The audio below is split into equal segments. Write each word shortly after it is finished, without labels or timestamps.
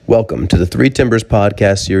Welcome to the Three Timbers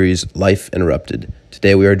podcast series, Life Interrupted.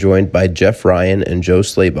 Today we are joined by Jeff Ryan and Joe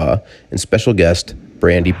Slaybaugh and special guest,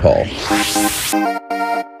 Brandy Paul.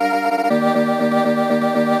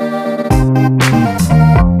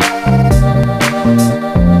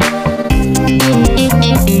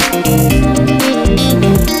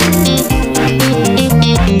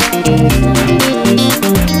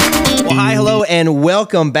 And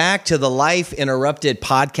welcome back to the Life Interrupted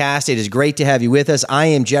podcast. It is great to have you with us. I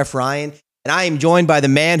am Jeff Ryan, and I am joined by the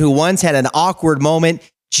man who once had an awkward moment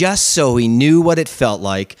just so he knew what it felt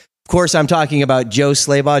like. Of course, I'm talking about Joe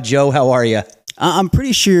Slaybaugh. Joe, how are you? I'm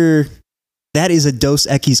pretty sure that is a Dos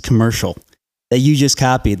Equis commercial that you just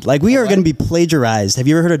copied. Like, we are going to be plagiarized. Have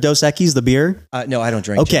you ever heard of Dos Equis, the beer? No, I don't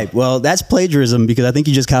drink. Okay, Joe. Well, that's plagiarism because I think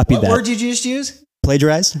you just copied that. What word did you just use?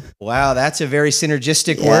 Plagiarized? Wow, that's a very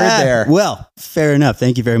synergistic word there. Well, fair enough.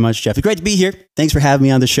 Thank you very much, Jeff. It's great to be here. Thanks for having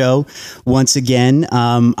me on the show once again.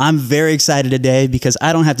 I'm very excited today because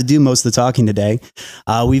I don't have to do most of the talking today.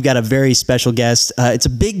 We've got a very special guest. It's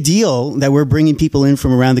a big deal that we're bringing people in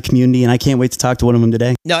from around the community, and I can't wait to talk to one of them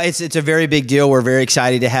today. No, it's a very big deal. We're very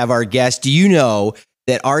excited to have our guest. Do you know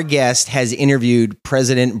that our guest has interviewed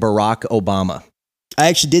President Barack Obama? I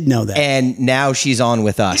actually did know that. And now she's on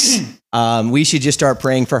with us. We should just start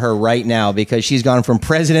praying for her right now because she's gone from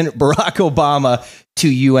President Barack Obama to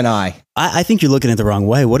you and I. I think you're looking at it the wrong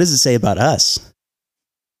way. What does it say about us?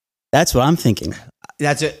 That's what I'm thinking.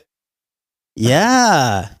 That's it.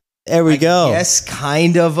 Yeah. There we go. Yes,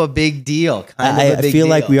 kind of a big deal. I feel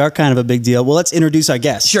like we are kind of a big deal. Well, let's introduce our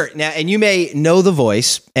guest. Sure. Now, and you may know the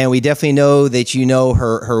voice, and we definitely know that you know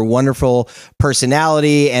her wonderful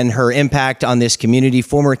personality and her impact on this community.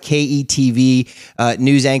 Former KETV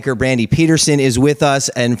news anchor Brandy Peterson is with us.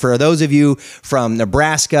 And for those of you from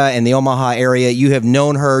Nebraska and the Omaha area, you have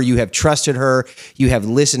known her, you have trusted her, you have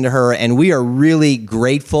listened to her, and we are really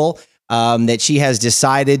grateful that she has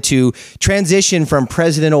decided to transition from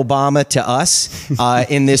President Obama to us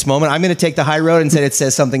in this moment. I'm going to take the high road and say it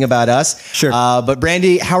says something about us. Sure. But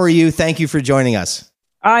Brandy, how are you? Thank you for joining us.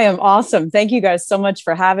 I am awesome. Thank you guys so much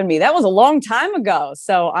for having me. That was a long time ago.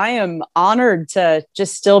 So I am honored to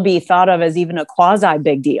just still be thought of as even a quasi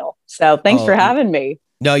big deal. So thanks for having me.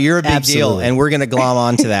 No, you're a big deal, and we're going to glom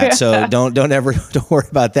onto that. So don't worry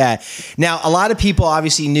about that. Now, a lot of people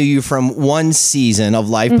obviously knew you from one season of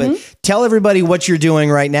Life, but tell everybody what you're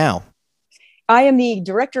doing right now. I am the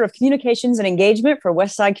Director of Communications and Engagement for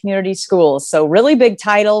Westside Community Schools. So really big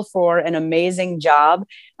title for an amazing job.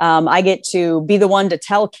 I get to be the one to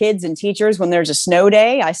tell kids and teachers when there's a snow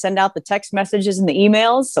day. I send out the text messages and the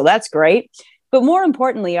emails, so that's great. But more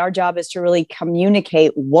importantly, our job is to really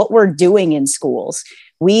communicate what we're doing in schools.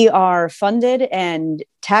 We are funded and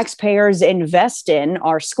taxpayers invest in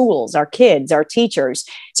our schools, our kids, our teachers.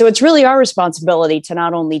 So it's really our responsibility to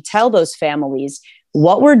not only tell those families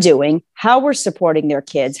what we're doing, how we're supporting their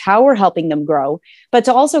kids, how we're helping them grow, but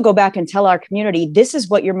to also go back and tell our community, this is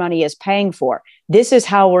what your money is paying for. This is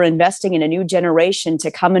how we're investing in a new generation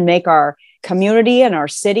to come and make our community and our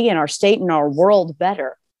city and our state and our world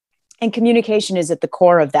better. And communication is at the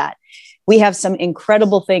core of that. We have some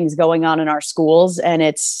incredible things going on in our schools, and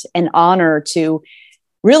it's an honor to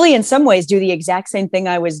really, in some ways, do the exact same thing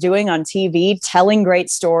I was doing on TV, telling great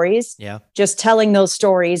stories, just telling those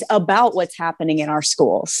stories about what's happening in our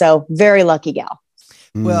school. So very lucky gal.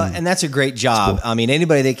 Well, and that's a great job. Cool. I mean,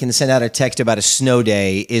 anybody that can send out a text about a snow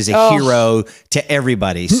day is a hero to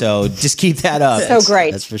everybody. So just keep that up. So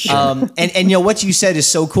great. That's for sure. And you know, what you said is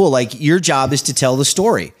so cool. Like, your job is to tell the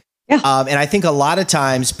story. Yeah. And I think a lot of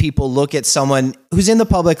times people look at someone who's in the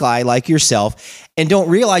public eye like yourself and don't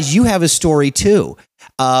realize you have a story too.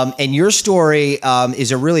 And your story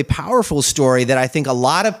is a really powerful story that I think a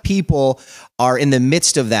lot of people are in the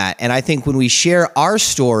midst of that. And I think when we share our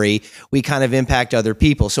story, we kind of impact other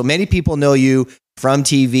people. So many people know you from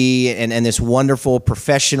TV and this wonderful,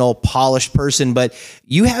 professional, polished person, but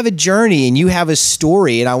you have a journey and you have a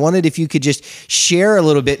story. And I wondered if you could just share a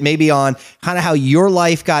little bit maybe on kind of how your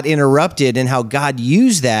life got interrupted and how God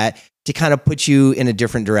used that to kind of put you in a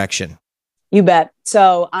different direction. You bet.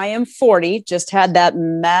 So I am 40, just had that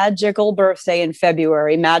magical birthday in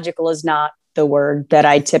February. Magical is not the word that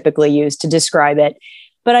I typically use to describe it.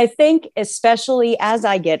 But I think especially as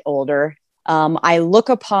I get older, I look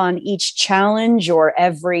upon each challenge or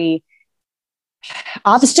every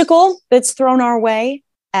obstacle that's thrown our way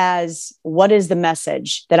as, what is the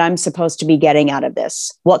message that I'm supposed to be getting out of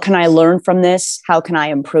this? What can I learn from this? How can I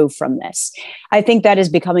improve from this? I think that is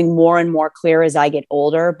becoming more and more clear as I get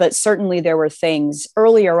older, but certainly there were things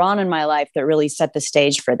earlier on in my life that really set the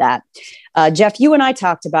stage for that. Jeff, you and I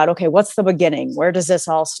talked about, okay, what's the beginning? Where does this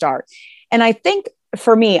all start? And I think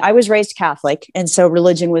for me, I was raised Catholic. And so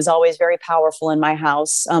religion was always very powerful in my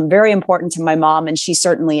house, very important to my mom. And she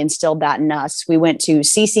certainly instilled that in us. We went to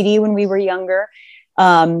CCD when we were younger.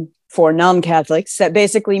 For non-Catholics, that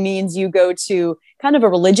basically means you go to kind of a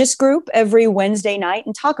religious group every Wednesday night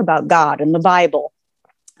and talk about God and the Bible.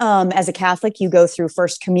 As a Catholic, you go through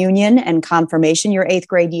First Communion and confirmation your 8th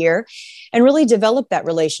grade year and really develop that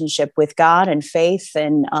relationship with God and faith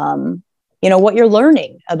and, what you're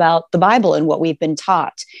learning about the Bible and what we've been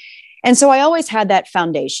taught. And so I always had that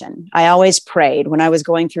foundation. I always prayed when I was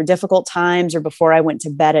going through difficult times or before I went to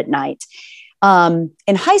bed at night.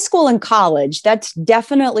 In high school and college, that's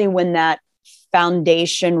definitely when that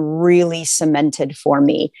foundation really cemented for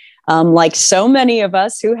me. Like so many of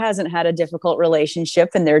us, who hasn't had a difficult relationship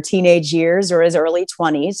in their teenage years or his early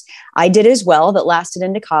 20s, I did as well, that lasted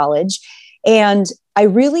into college. And I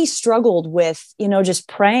really struggled with, just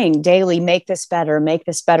praying daily, make this better, make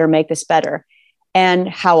this better, make this better. And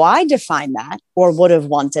how I define that or would have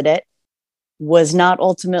wanted it was not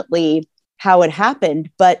ultimately how it happened,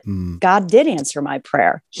 but God did answer my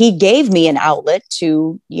prayer. He gave me an outlet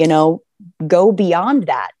to, go beyond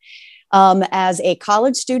that. As a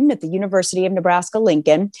college student at the University of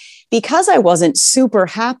Nebraska-Lincoln, because I wasn't super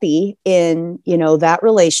happy in, that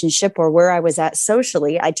relationship or where I was at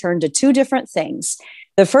socially, I turned to 2 different things.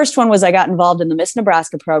 The first one was I got involved in the Miss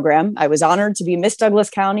Nebraska program. I was honored to be Miss Douglas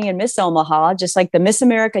County and Miss Omaha, just like the Miss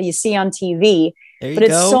America you see on TV. But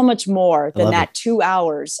it's so much more than that 2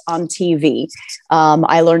 hours on TV.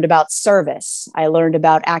 I learned about service. I learned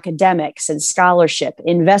about academics and scholarship,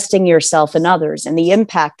 investing yourself in others and the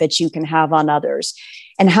impact that you can have on others,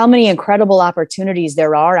 and how many incredible opportunities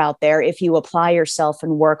there are out there if you apply yourself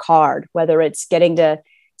and work hard, whether it's getting to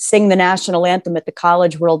sing the national anthem at the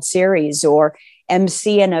College World Series or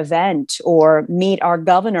MC an event or meet our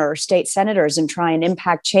governor or state senators and try and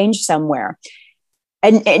impact change somewhere.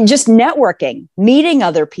 And just networking, meeting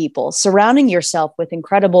other people, surrounding yourself with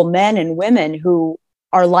incredible men and women who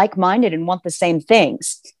are like-minded and want the same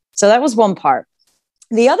things. So that was one part.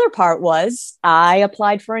 The other part was I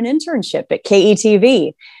applied for an internship at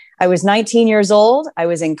KETV. I was 19 years old. I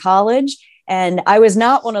was in college. And I was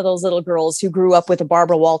not one of those little girls who grew up with a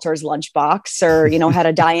Barbara Walters lunchbox or, had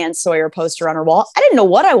a Diane Sawyer poster on her wall. I didn't know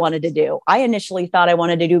what I wanted to do. I initially thought I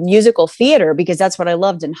wanted to do musical theater because that's what I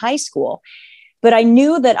loved in high school. But I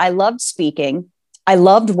knew that I loved speaking, I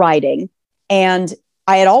loved writing, and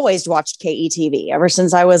I had always watched KETV ever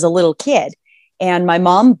since I was a little kid. And my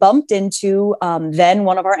mom bumped into then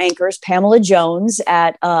one of our anchors, Pamela Jones,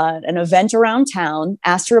 at an event around town,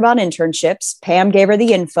 asked her about internships. Pam gave her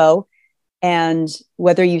the info. And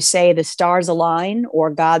whether you say the stars align or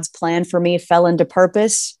God's plan for me fell into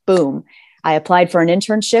purpose, boom, I applied for an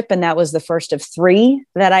internship. And that was the first of 3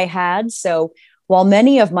 that I had. So while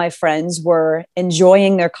many of my friends were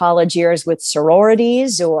enjoying their college years with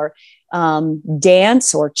sororities or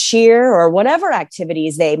dance or cheer or whatever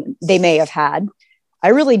activities they may have had, I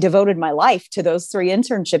really devoted my life to those 3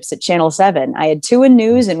 internships at Channel 7. I had 2 in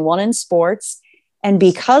news and 1 in sports. And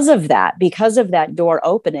because of that door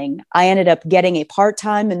opening, I ended up getting a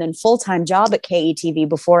part-time and then full-time job at KETV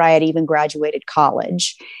before I had even graduated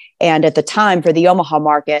college. And at the time for the Omaha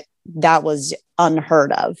market, that was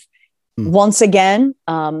unheard of. Once again,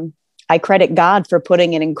 I credit God for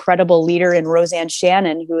putting an incredible leader in Roseanne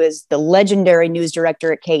Shannon, who is the legendary news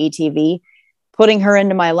director at KETV, putting her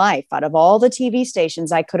into my life. Out of all the TV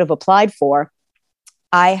stations I could have applied for,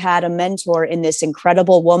 I had a mentor in this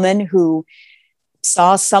incredible woman who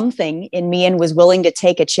saw something in me and was willing to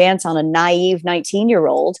take a chance on a naive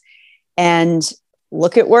 19-year-old. And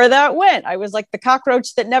look at where that went. I was like the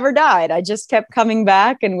cockroach that never died. I just kept coming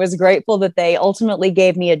back and was grateful that they ultimately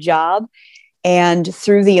gave me a job. And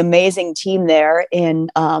through the amazing team there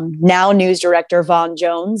in now news director Vaughn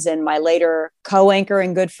Jones and my later co-anchor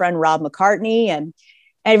and good friend Rob McCartney and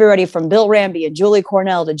everybody from Bill Ramby and Julie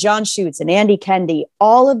Cornell to John Schutz and Andy Kendi,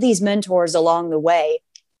 all of these mentors along the way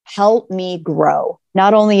helped me grow,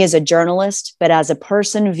 not only as a journalist, but as a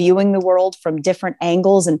person viewing the world from different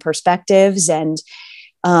angles and perspectives, and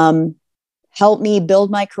helped me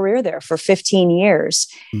build my career there for 15 years.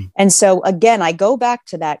 And so again, I go back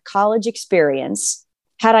to that college experience.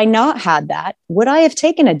 Had I not had that, would I have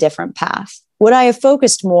taken a different path? Would I have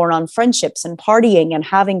focused more on friendships and partying and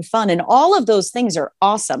having fun? And all of those things are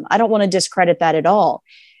awesome. I don't want to discredit that at all.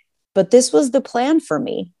 But this was the plan for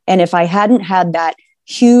me. And if I hadn't had that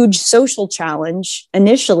huge social challenge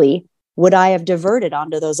initially, would I have diverted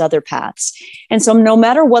onto those other paths? And so no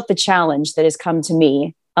matter what the challenge that has come to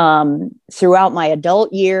me throughout my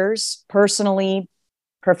adult years, personally,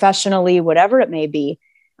 professionally, whatever it may be,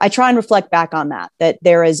 I try and reflect back on that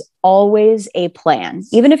there is always a plan.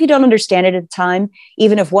 Even if you don't understand it at the time,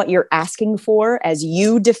 even if what you're asking for as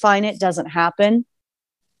you define it doesn't happen,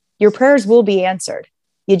 your prayers will be answered.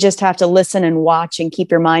 You just have to listen and watch and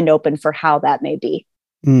keep your mind open for how that may be.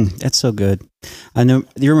 That's so good. I know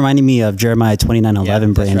you're reminding me of Jeremiah 29:11,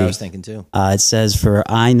 That's Brandy. what I was thinking too. It says, "For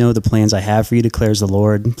I know the plans I have for you, declares the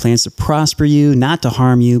Lord, plans to prosper you, not to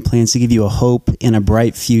harm you, plans to give you a hope and a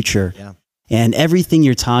bright future." Yeah. And everything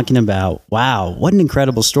you're talking about, wow, what an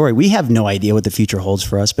incredible story. We have no idea what the future holds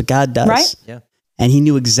for us, but God does. Right? Yeah. And he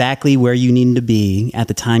knew exactly where you needed to be at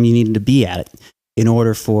the time you needed to be at it in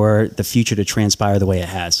order for the future to transpire the way it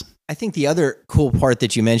has. I think the other cool part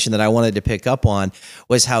that you mentioned that I wanted to pick up on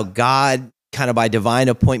was how God kind of by divine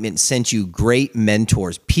appointment sent you great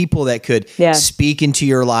mentors, people that could speak into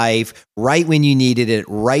your life right when you needed it,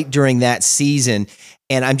 right during that season.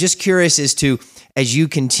 And I'm just curious as you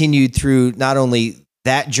continued through not only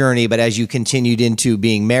that journey, but as you continued into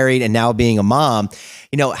being married and now being a mom,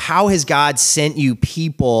 how has God sent you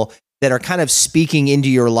people that are kind of speaking into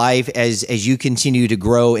your life as you continue to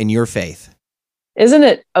grow in your faith? Isn't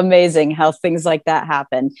it amazing how things like that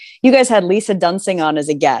happen? You guys had Lisa Dunsing on as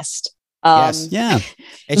a guest. Yes. Yeah.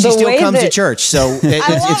 And she still comes to church, so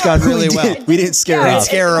it's gone really well. We didn't scare her off.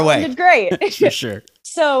 Scare her away. It's great. For sure.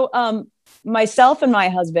 So myself and my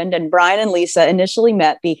husband and Brian and Lisa initially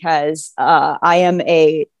met because I am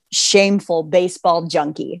a shameful baseball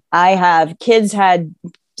junkie. Kids had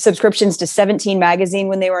subscriptions to 17 magazine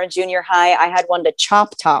when they were in junior high. I had one to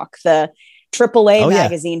Chop Talk, the AAA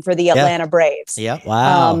magazine for the Atlanta Braves. Yeah.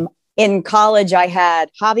 Wow. In college, I had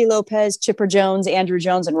Javi Lopez, Chipper Jones, Andrew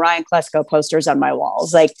Jones, and Ryan Klesko posters on my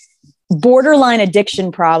walls, like borderline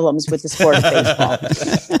addiction problems with the sport of baseball.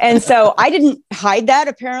 And so I didn't hide that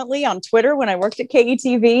apparently on Twitter when I worked at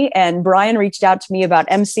KETV, and Brian reached out to me about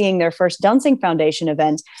emceeing their first Dunsing Foundation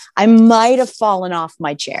event. I might have fallen off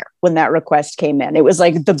my chair when that request came in. It was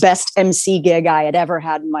like the best MC gig I had ever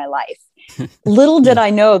had in my life. Little did I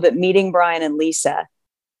know that meeting Brian and Lisa,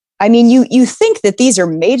 I mean, you think that these are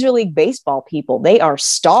Major League Baseball people. They are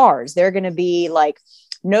stars. They're going to be like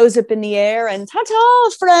nose up in the air and ta-ta,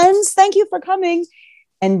 friends, thank you for coming.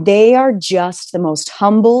 And they are just the most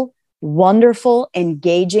humble, wonderful,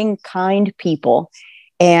 engaging, kind people.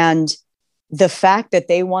 And the fact that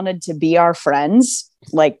they wanted to be our friends,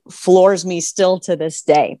 like, floors me still to this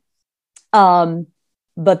day.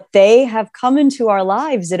 But they have come into our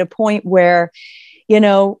lives at a point where,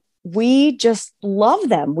 we just love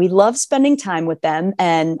them. We love spending time with them.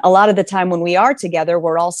 And a lot of the time when we are together,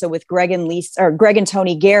 we're also with Greg and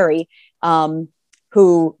Tony Gary,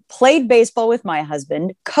 who played baseball with my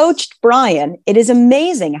husband, coached Brian. It is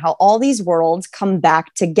amazing how all these worlds come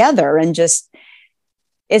back together, and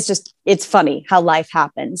it's funny how life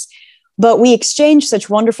happens. But we exchange such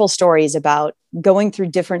wonderful stories about going through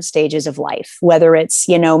different stages of life, whether it's,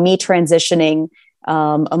 me transitioning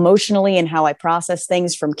emotionally and how I process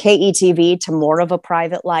things from KETV to more of a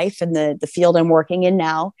private life in the field I'm working in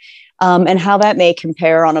now, and how that may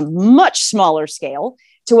compare on a much smaller scale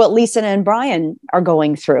to what Lisa and Brian are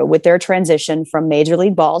going through with their transition from Major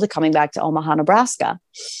League Ball to coming back to Omaha, Nebraska.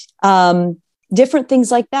 Different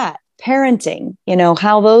things like that. Parenting,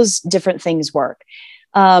 how those different things work.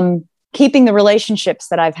 Keeping the relationships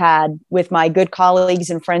that I've had with my good colleagues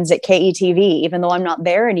and friends at KETV, even though I'm not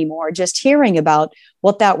there anymore, just hearing about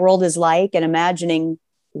what that world is like and imagining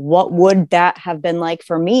what would that have been like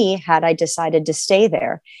for me had I decided to stay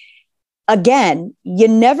there. Again, you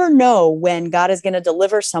never know when God is going to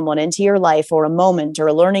deliver someone into your life, or a moment or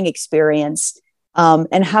a learning experience,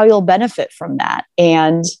 and how you'll benefit from that.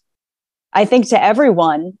 And I think to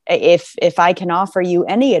everyone, if I can offer you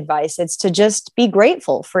any advice, it's to just be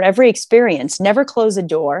grateful for every experience. Never close a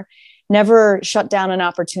door, never shut down an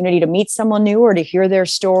opportunity to meet someone new or to hear their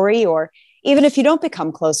story, or even if you don't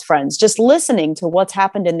become close friends, just listening to what's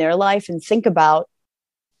happened in their life and think about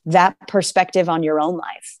that perspective on your own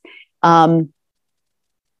life.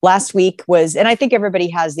 Last week was, and I think everybody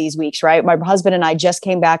has these weeks, right? My husband and I just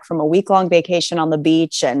came back from a week-long vacation on the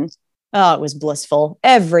beach, and it was blissful.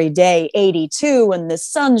 Every day, 82, and the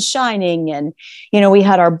sun's shining. And, we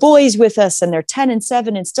had our boys with us, and they're 10 and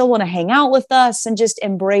 7 and still want to hang out with us, and just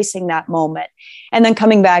embracing that moment. And then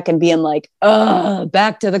coming back and being like,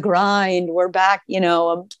 back to the grind. We're back,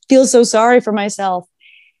 I feel so sorry for myself.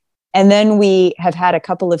 And then we have had a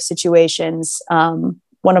couple of situations.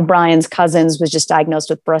 One of Brian's cousins was just diagnosed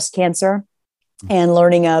with breast cancer, and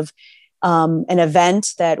learning of an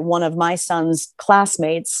event that one of my son's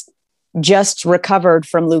classmates just recovered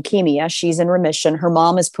from leukemia. She's in remission. Her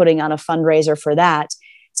mom is putting on a fundraiser for that.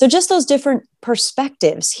 So just those different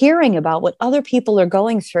perspectives, hearing about what other people are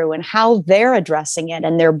going through and how they're addressing it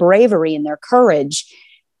and their bravery and their courage,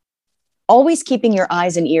 always keeping your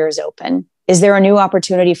eyes and ears open. Is there a new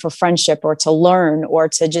opportunity for friendship or to learn or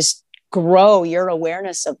to just grow your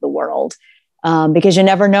awareness of the world? Because you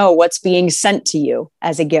never know what's being sent to you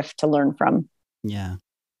as a gift to learn from. Yeah,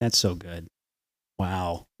 that's so good.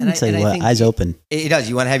 Wow. And I tell you what, eyes open. It does.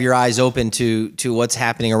 You want to have your eyes open to what's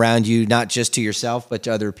happening around you, not just to yourself, but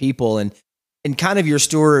to other people. And kind of your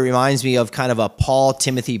story reminds me of kind of a Paul,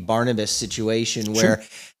 Timothy, Barnabas situation where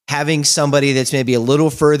having somebody that's maybe a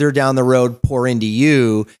little further down the road pour into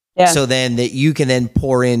you, so then that you can then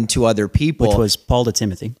pour into other people. Which was Paul to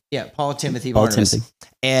Timothy. Yeah, Paul, Timothy, Barnabas.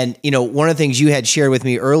 And, one of the things you had shared with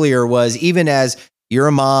me earlier was even as you're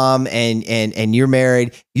a mom and you're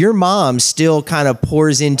married, your mom still kind of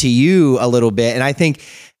pours into you a little bit. And I think,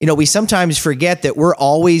 we sometimes forget that we're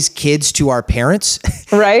always kids to our parents.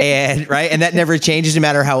 Right. And that never changes no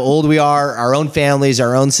matter how old we are, our own families,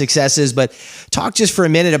 our own successes. But talk just for a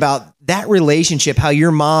minute about that relationship, how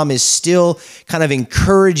your mom is still kind of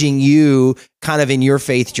encouraging you kind of in your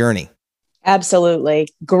faith journey. Absolutely.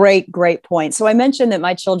 Great point. So I mentioned that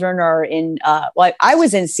my children are I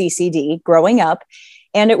was in CCD growing up,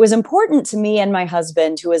 and it was important to me and my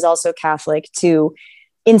husband, who is also Catholic, to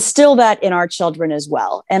instill that in our children as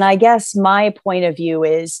well. And I guess my point of view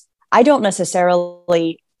is I don't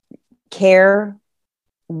necessarily care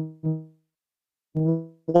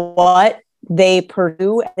what they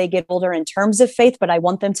pursue as they get older in terms of faith, but I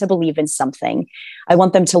want them to believe in something. I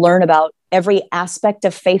want them to learn about every aspect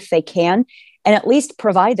of faith they can, and at least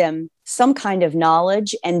provide them some kind of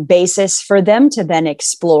knowledge and basis for them to then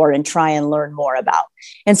explore and try and learn more about.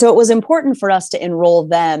 And so it was important for us to enroll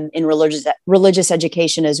them in religious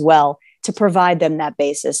education as well, to provide them that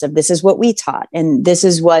basis of this is what we taught, and this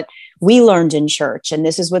is what we learned in church, and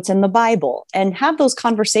this is what's in the Bible, and have those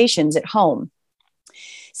conversations at home.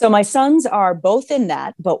 So my sons are both in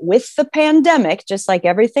that, but with the pandemic, just like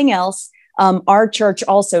everything else, our church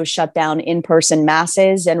also shut down in-person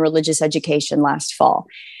masses and religious education last fall.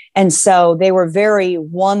 And so they were very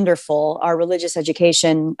wonderful. Our religious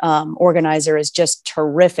education organizer is just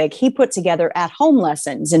terrific. He put together at-home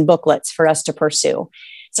lessons and booklets for us to pursue.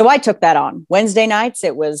 So I took that on. Wednesday nights,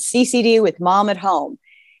 it was CCD with mom at home.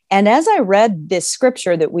 And as I read this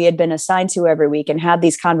scripture that we had been assigned to every week and had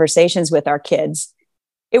these conversations with our kids,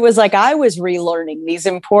 it was like I was relearning these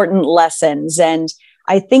important lessons. And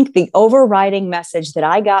I think the overriding message that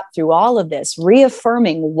I got through all of this,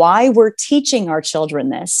 reaffirming why we're teaching our children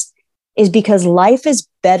this, is because life is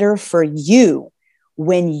better for you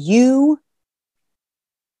when you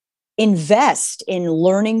invest in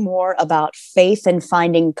learning more about faith and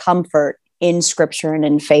finding comfort in Scripture and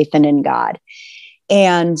in faith and in God.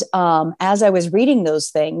 And as I was reading those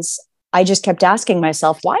things, I just kept asking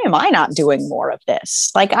myself, why am I not doing more of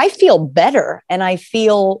this? Like, I feel better and I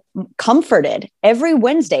feel comforted every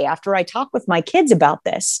Wednesday after I talk with my kids about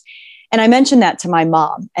this. And I mentioned that to my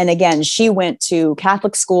mom. And again, she went to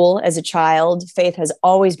Catholic school as a child. Faith has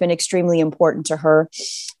always been extremely important to her.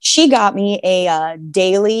 She got me a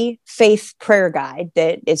daily faith prayer guide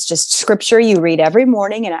that it's just scripture you read every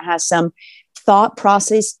morning, and it has some thought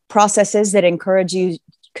processes that encourages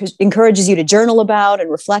you to journal about and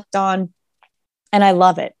reflect on. And I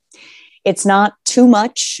love it. It's not too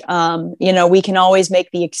much. We can always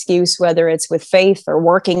make the excuse, whether it's with faith or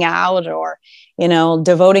working out or,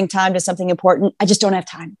 devoting time to something important. I just don't have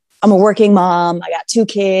time. I'm a working mom. I got 2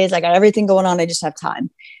 kids. I got everything going on. I just have time.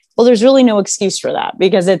 Well, there's really no excuse for that,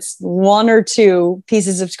 because it's 1 or 2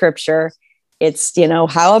 pieces of scripture. It's,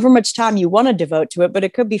 however much time you want to devote to it, but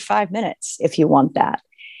it could be 5 minutes if you want that.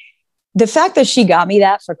 The fact that she got me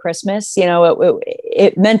that for Christmas,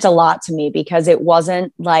 it meant a lot to me, because it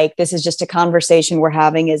wasn't like this is just a conversation we're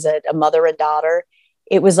having as a mother and daughter.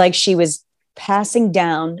 It was like she was passing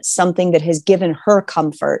down something that has given her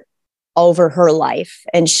comfort over her life.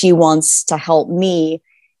 And she wants to help me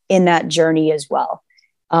in that journey as well.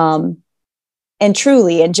 And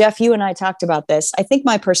truly, and Jeff, you and I talked about this, I think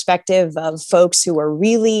my perspective of folks who are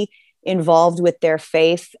really involved with their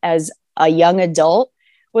faith as a young adult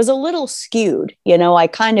was a little skewed. I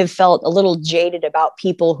kind of felt a little jaded about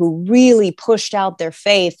people who really pushed out their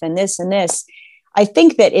faith and this and this. I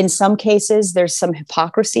think that in some cases, there's some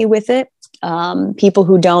hypocrisy with it. People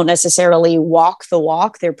who don't necessarily walk the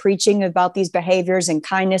walk, they're preaching about these behaviors and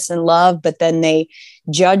kindness and love, but then they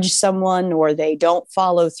judge someone, or they don't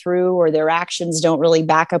follow through, or their actions don't really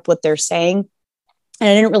back up what they're saying. And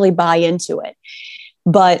I didn't really buy into it.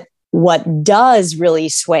 But what does really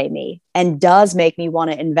sway me and does make me want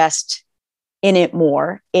to invest in it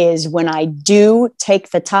more is when I do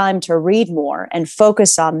take the time to read more and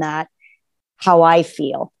focus on that, how I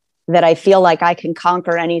feel, that I feel like I can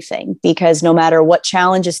conquer anything, because no matter what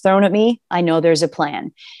challenge is thrown at me, I know there's a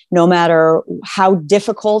plan. No matter how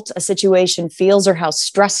difficult a situation feels or how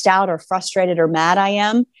stressed out or frustrated or mad I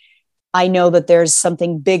am, I know that there's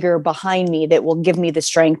something bigger behind me that will give me the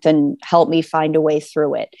strength and help me find a way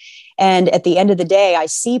through it. And at the end of the day, I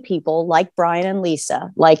see people like Brian and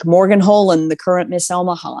Lisa, like Morgan Holan, the current Miss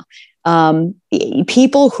Omaha,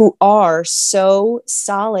 people who are so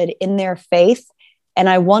solid in their faith. And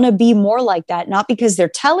I want to be more like that, not because they're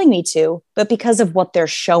telling me to, but because of what they're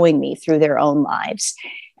showing me through their own lives.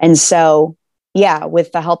 And so, yeah,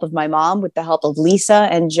 with the help of my mom, with the help of Lisa,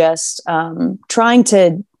 and just trying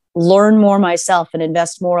to learn more myself and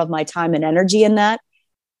invest more of my time and energy in that,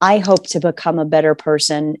 I hope to become a better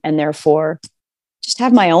person, and therefore just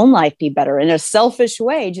have my own life be better. In a selfish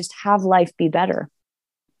way, just have life be better.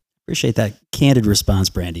 Appreciate that candid response,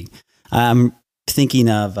 Brandy. I'm thinking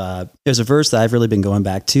of, there's a verse that I've really been going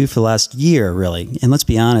back to for the last year, really. And let's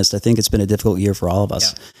be honest, I think it's been a difficult year for all of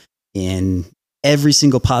us. Yeah. And every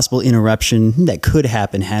single possible interruption that could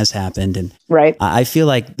happen has happened. And right. I feel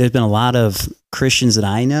like there's been a lot of Christians that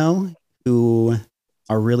I know who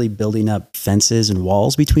are really building up fences and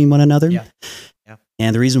walls between one another. Yeah. Yeah.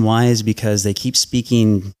 And the reason why is because they keep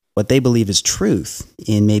speaking what they believe is truth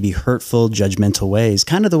in maybe hurtful, judgmental ways,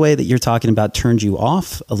 kind of the way that you're talking about turned you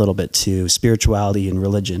off a little bit to spirituality and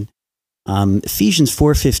religion. Ephesians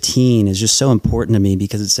 4:15 is just so important to me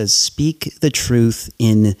because it says, speak the truth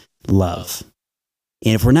in love.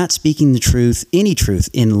 And if we're not speaking the truth, any truth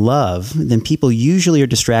in love, then people usually are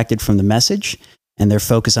distracted from the message and they're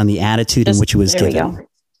focused on the attitude in which it was given.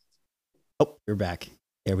 Oh, you're back.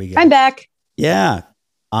 There we go. I'm back. Yeah.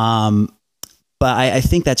 But I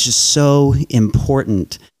think that's just so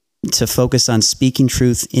important to focus on speaking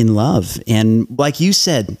truth in love. And like you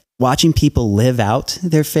said, watching people live out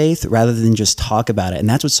their faith rather than just talk about it. And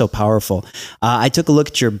that's what's so powerful. I took a look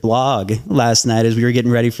at your blog last night as we were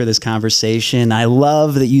getting ready for this conversation. I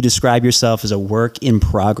love that you describe yourself as a work in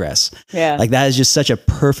progress. Yeah. Like that is just such a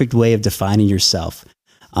perfect way of defining yourself.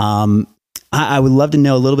 I would love to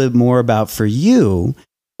know a little bit more about, for you,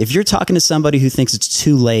 if you're talking to somebody who thinks it's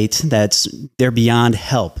too late, that's they're beyond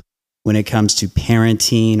help when it comes to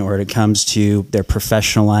parenting or when it comes to their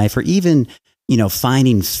professional life or even,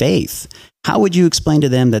 finding faith. How would you explain to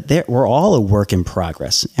them that we're all a work in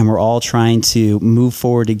progress and we're all trying to move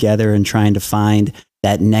forward together and trying to find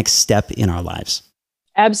that next step in our lives?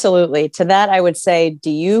 Absolutely. To that, I would say, do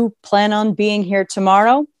you plan on being here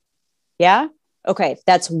tomorrow? Yeah. Okay.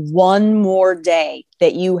 That's one more day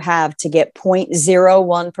that you have to get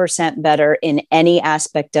 0.01% better in any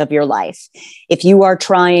aspect of your life. If you are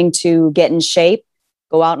trying to get in shape,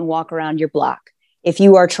 go out and walk around your block. If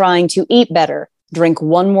you are trying to eat better, drink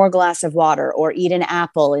one more glass of water or eat an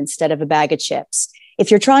apple instead of a bag of chips.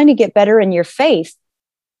 If you're trying to get better in your faith,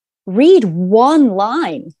 read one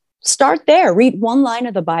line. Start there. Read one line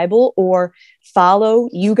of the Bible or follow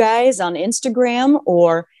you guys on Instagram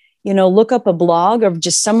or, look up a blog of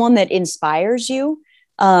just someone that inspires you.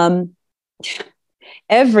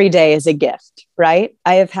 Every day is a gift, right?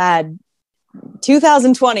 I have had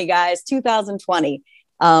 2020, guys, 2020.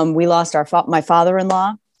 We lost my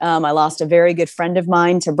father-in-law. I lost a very good friend of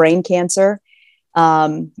mine to brain cancer.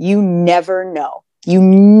 You never know. You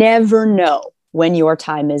never know when your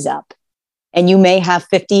time is up. And you may have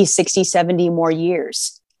 50, 60, 70 more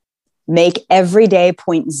years. Make every day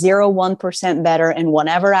 0.01% better in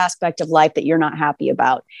whatever aspect of life that you're not happy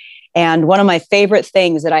about. And one of my favorite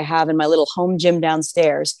things that I have in my little home gym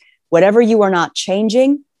downstairs, whatever you are not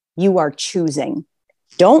changing, you are choosing.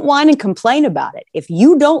 Don't whine and complain about it. If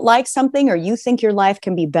you don't like something or you think your life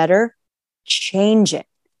can be better, change it.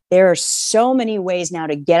 There are so many ways now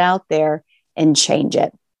to get out there and change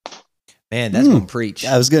it. Man, that's going to preach.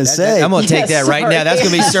 I was going to say. I'm going to take that right now. That's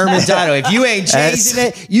going to be sermon title. If you ain't changing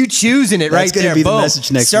it, you choosing it right there. That's going to be the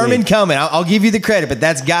message next sermon week. Coming. I'll give you the credit, but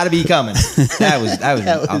that's got to be coming. That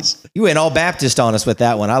was you went all Baptist on us with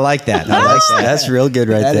that one. I like that. That's real good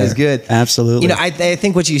right there. That is good. Absolutely. I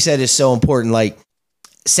think what you said is so important. Like,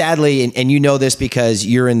 sadly, and you know this because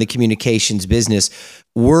you're in the communications business,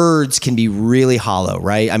 words can be really hollow,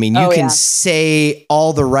 right? I mean, you can say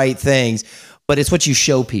all the right things, but it's what you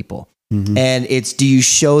show people. Mm-hmm. And it's, do you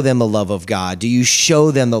show them the love of God? Do you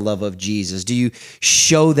show them the love of Jesus? Do you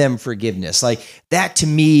show them forgiveness? Like that to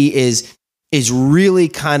me is really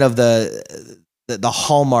kind of the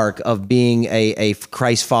hallmark of being a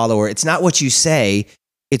Christ follower. It's not what you say,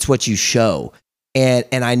 it's what you show. And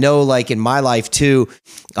I know like in my life too,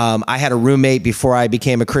 I had a roommate before I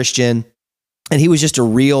became a Christian. And he was just a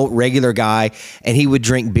real regular guy, and he would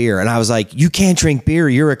drink beer. And I was like, you can't drink beer.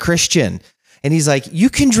 You're a Christian. And he's like, you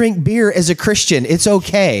can drink beer as a Christian. It's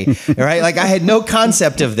okay. Right. Like I had no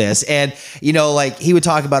concept of this. And, like he would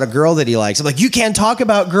talk about a girl that he likes. I'm like, you can't talk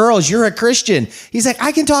about girls. You're a Christian. He's like,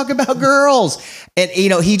 I can talk about girls. And,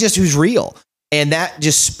 he just was real. And that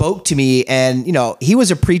just spoke to me. And, he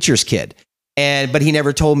was a preacher's kid. But he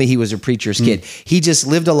never told me he was a preacher's kid. He just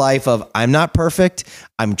lived a life of, I'm not perfect.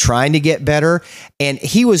 I'm trying to get better. And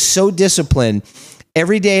he was so disciplined.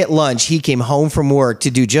 Every day at lunch, he came home from work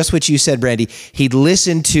to do just what you said, Brandy. He'd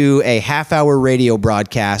listen to a half-hour radio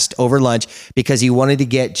broadcast over lunch because he wanted to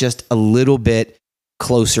get just a little bit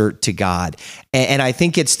closer to God. And I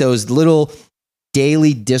think it's those little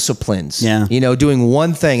daily disciplines, doing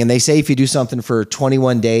one thing. And they say if you do something for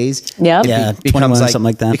 21 days, it becomes like, something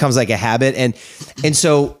like that. Becomes like a habit. And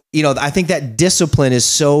so, I think that discipline is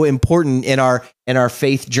so important in our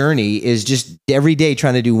faith journey, is just every day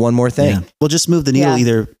trying to do one more thing. Yeah. Well, just move the needle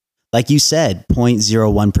either, like you said,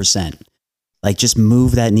 0.01%. Like just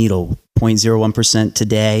move that needle 0.01%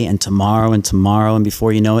 today and tomorrow. And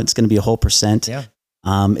before you know it, it's going to be a whole percent. Yeah.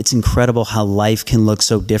 It's incredible how life can look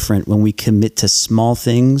so different when we commit to small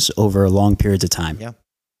things over long periods of time. Yeah.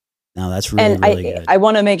 Now that's really good. I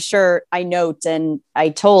want to make sure I note, and I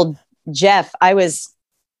told Jeff, I was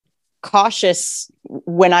cautious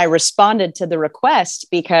when I responded to the request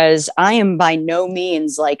because I am by no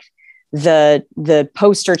means like the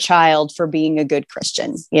poster child for being a good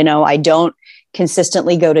Christian. I don't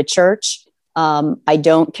consistently go to church. I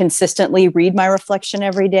don't consistently read my reflection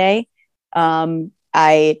every day. Our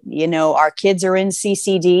kids are in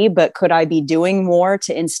CCD, but could I be doing more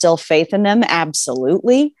to instill faith in them?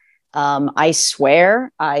 Absolutely. I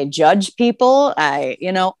swear, I judge people.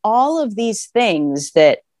 All of these things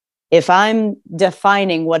that if I'm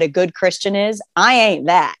defining what a good Christian is, I ain't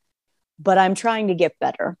that, but I'm trying to get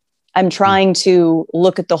better. I'm trying to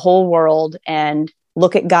look at the whole world and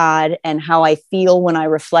look at God and how I feel when I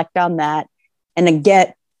reflect on that, and then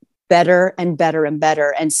get better and better and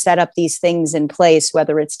better, and set up these things in place,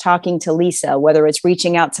 whether it's talking to Lisa, whether it's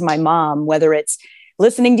reaching out to my mom, whether it's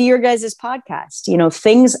listening to your guys' podcast,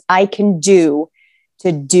 things I can do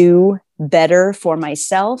to do better for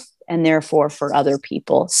myself and therefore for other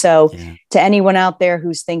people. So to anyone out there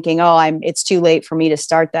who's thinking, it's too late for me to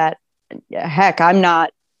start that. Heck, I'm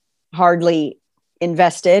not hardly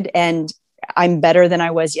invested, and I'm better than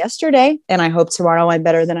I was yesterday. And I hope tomorrow I'm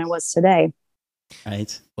better than I was today.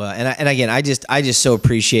 Right. Well, and again, I just so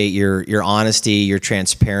appreciate your honesty, your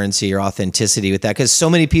transparency, your authenticity with that, because so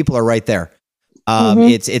many people are right there.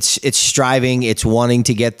 It's striving, it's wanting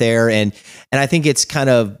to get there, and I think it's kind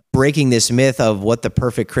of breaking this myth of what the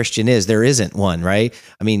perfect Christian is. There isn't one, right?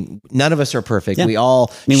 I mean, none of us are perfect. Yeah. We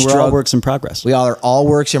all, we're all works in progress. We are all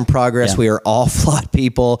works in progress. Yeah. We are all flawed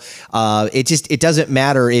people. It doesn't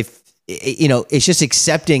matter if it's just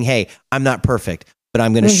accepting, hey, I'm not perfect, but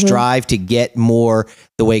I'm going to strive to get more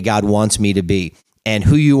the way God wants me to be. And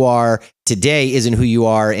who you are today isn't who you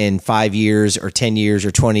are in 5 years or 10 years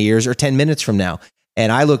or 20 years or 10 minutes from now.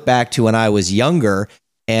 And I look back to when I was younger,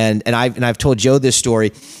 and I've told Joe this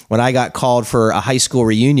story, when I got called for a high school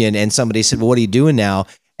reunion and somebody said, well, what are you doing now?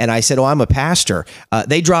 And I said, oh, I'm a pastor.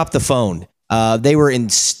 They dropped the phone. They were in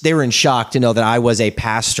shock to know that I was a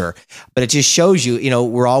pastor. But it just shows you,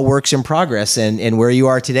 we're all works in progress, and where you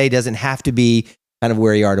are today doesn't have to be kind of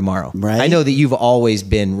where you are tomorrow. Right. I know that you've always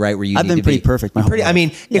been right where you need to be. I've been pretty perfect my whole life. I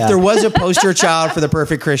mean, if there was a poster child for the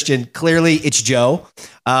perfect Christian, clearly it's Joe.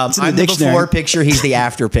 I'm the before picture. He's the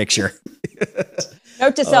after picture.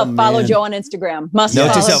 Note to self, follow Joe on Instagram. Must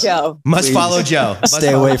follow Joe. Must follow Joe.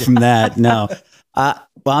 Stay away from that. No. Well,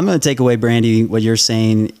 I'm going to take away, Brandy, what you're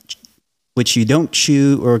saying, which you don't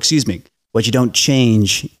choose, or excuse me, what you don't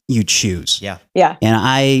change, you choose. Yeah. Yeah.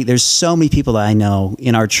 And there's so many people that I know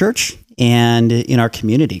in our church and in our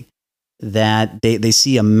community that they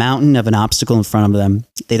see a mountain of an obstacle in front of them.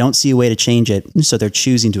 They don't see a way to change it, so they're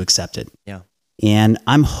choosing to accept it. Yeah. And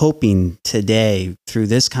I'm hoping today through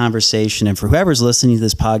this conversation, and for whoever's listening to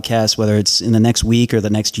this podcast, whether it's in the next week or the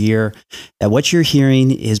next year, that what you're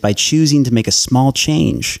hearing is by choosing to make a small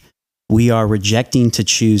change, we are rejecting to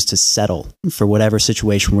choose to settle for whatever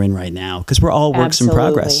situation we're in right now, because we're all works in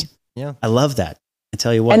progress. Yeah. I love that. I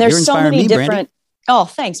tell you what, and there's you're inspiring so many me, different, Brandy. Oh,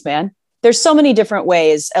 thanks, man. There's so many different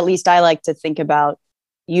ways, at least I like to think about.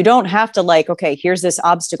 You don't have to okay, here's this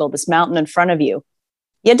obstacle, this mountain in front of you.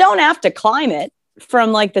 You don't have to climb it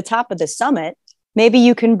from the top of the summit. Maybe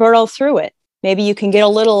you can burrow through it. Maybe you can get a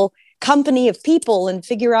little company of people and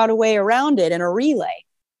figure out a way around it in a relay.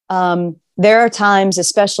 there are times,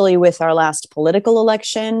 especially with our last political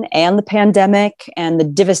election and the pandemic and the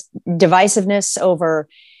divisiveness over,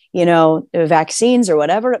 vaccines or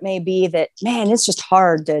whatever it may be, that, man, it's just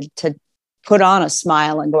hard to put on a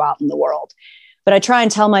smile and go out in the world. But I try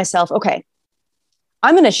and tell myself, okay,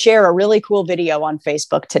 I'm going to share a really cool video on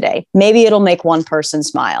Facebook today. Maybe it'll make one person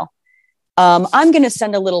smile. I'm going to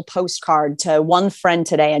send a little postcard to one friend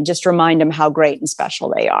today and just remind them how great and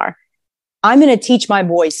special they are. I'm going to teach my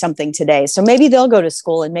boys something today. So maybe they'll go to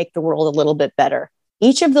school and make the world a little bit better.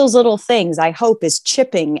 Each of those little things, I hope, is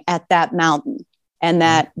chipping at that mountain, and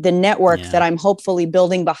that the network that I'm hopefully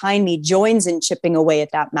building behind me joins in chipping away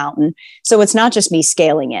at that mountain. So it's not just me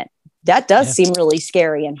scaling it. That does seem really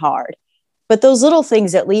scary and hard. But those little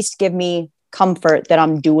things at least give me comfort that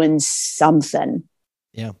I'm doing something.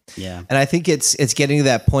 Yeah. Yeah. And I think it's getting to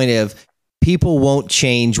that point of people won't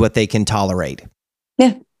change what they can tolerate.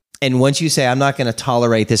 Yeah. And once you say, I'm not going to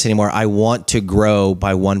tolerate this anymore, I want to grow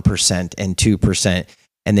by 1% and 2%,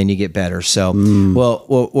 and then you get better. So,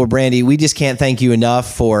 well, Brandy, we just can't thank you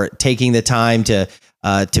enough for taking the time to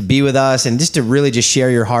be with us and just to really just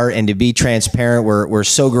share your heart and to be transparent. We're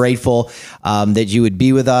so grateful that you would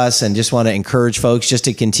be with us, and just want to encourage folks just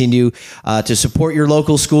to continue to support your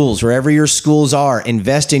local schools, wherever your schools are.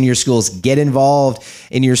 Invest in your schools, get involved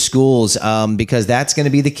in your schools, because that's going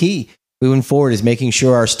to be the key moving forward, is making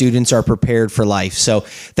sure our students are prepared for life. So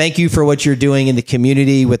thank you for what you're doing in the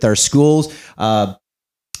community with our schools.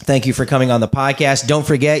 Thank you for coming on the podcast. Don't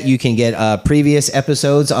forget, you can get previous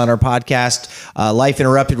episodes on our podcast, Life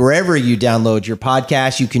Interrupted, wherever you download your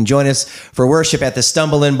podcast. You can join us for worship at the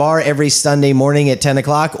Stumble In Bar every Sunday morning at 10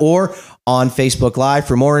 o'clock, or on Facebook Live.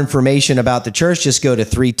 For more information about the church, just go to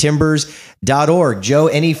 3timbers.org. Joe,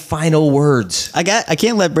 any final words? I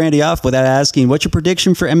can't let Brandy off without asking, what's your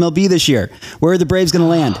prediction for MLB this year? Where are the Braves going to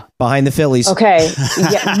land? Behind the Phillies. Okay.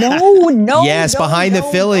 Yeah. No. Yes, behind the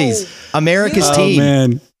Phillies. America's team.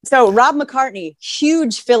 Man. So Rob McCartney,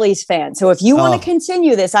 huge Phillies fan. So if you want to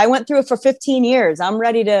continue this, I went through it for 15 years. I'm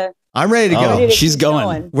ready to go. She's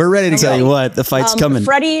going. We're ready to tell you what, the fight's coming.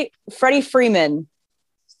 Freddie Freeman,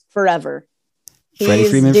 forever. Freddie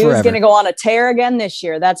Freeman Dude's forever. going to go on a tear again this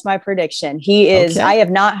year. That's my prediction. He is. Okay. I have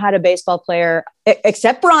not had a baseball player,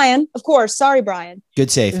 except Brian, of course. Sorry, Brian. Good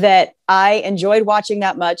save. That I enjoyed watching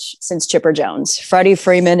that much since Chipper Jones. Freddie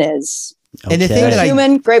Freeman is. Okay. And the thing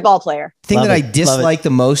that great ball player. The thing that I dislike the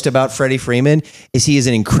most about Freddie Freeman is he is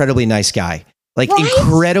an incredibly nice guy. Like, right?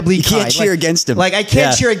 Incredibly you kind. Can't cheer against him. Like, I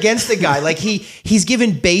can't cheer against the guy. Like, he's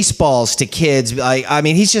given baseballs to kids. I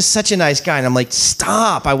mean, he's just such a nice guy. And I'm like,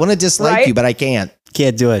 stop. I want to dislike you, but I can't.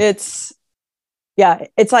 Can't do it. It's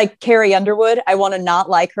like Carrie Underwood. I want to not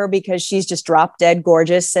like her because she's just drop dead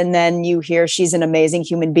gorgeous. And then you hear she's an amazing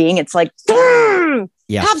human being. It's like,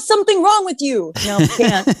 have something wrong with you. No,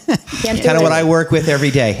 can't kind of what I work with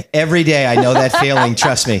every day. Every day I know that feeling.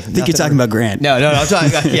 Trust me. I think you're talking about Grant. No. I'm talking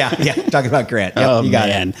about, talking about Grant. Yep, you got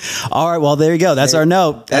it. All right. Well, there you go. That's our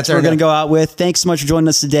note. That's what we're going to go out with. Thanks so much for joining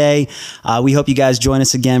us today. We hope you guys join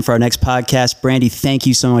us again for our next podcast. Brandy, thank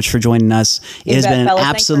you so much for joining us. It has been an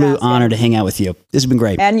absolute honor to hang out with you. This has been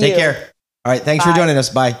great. And Take care. All right. Thanks for joining us.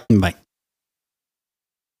 Bye. Bye.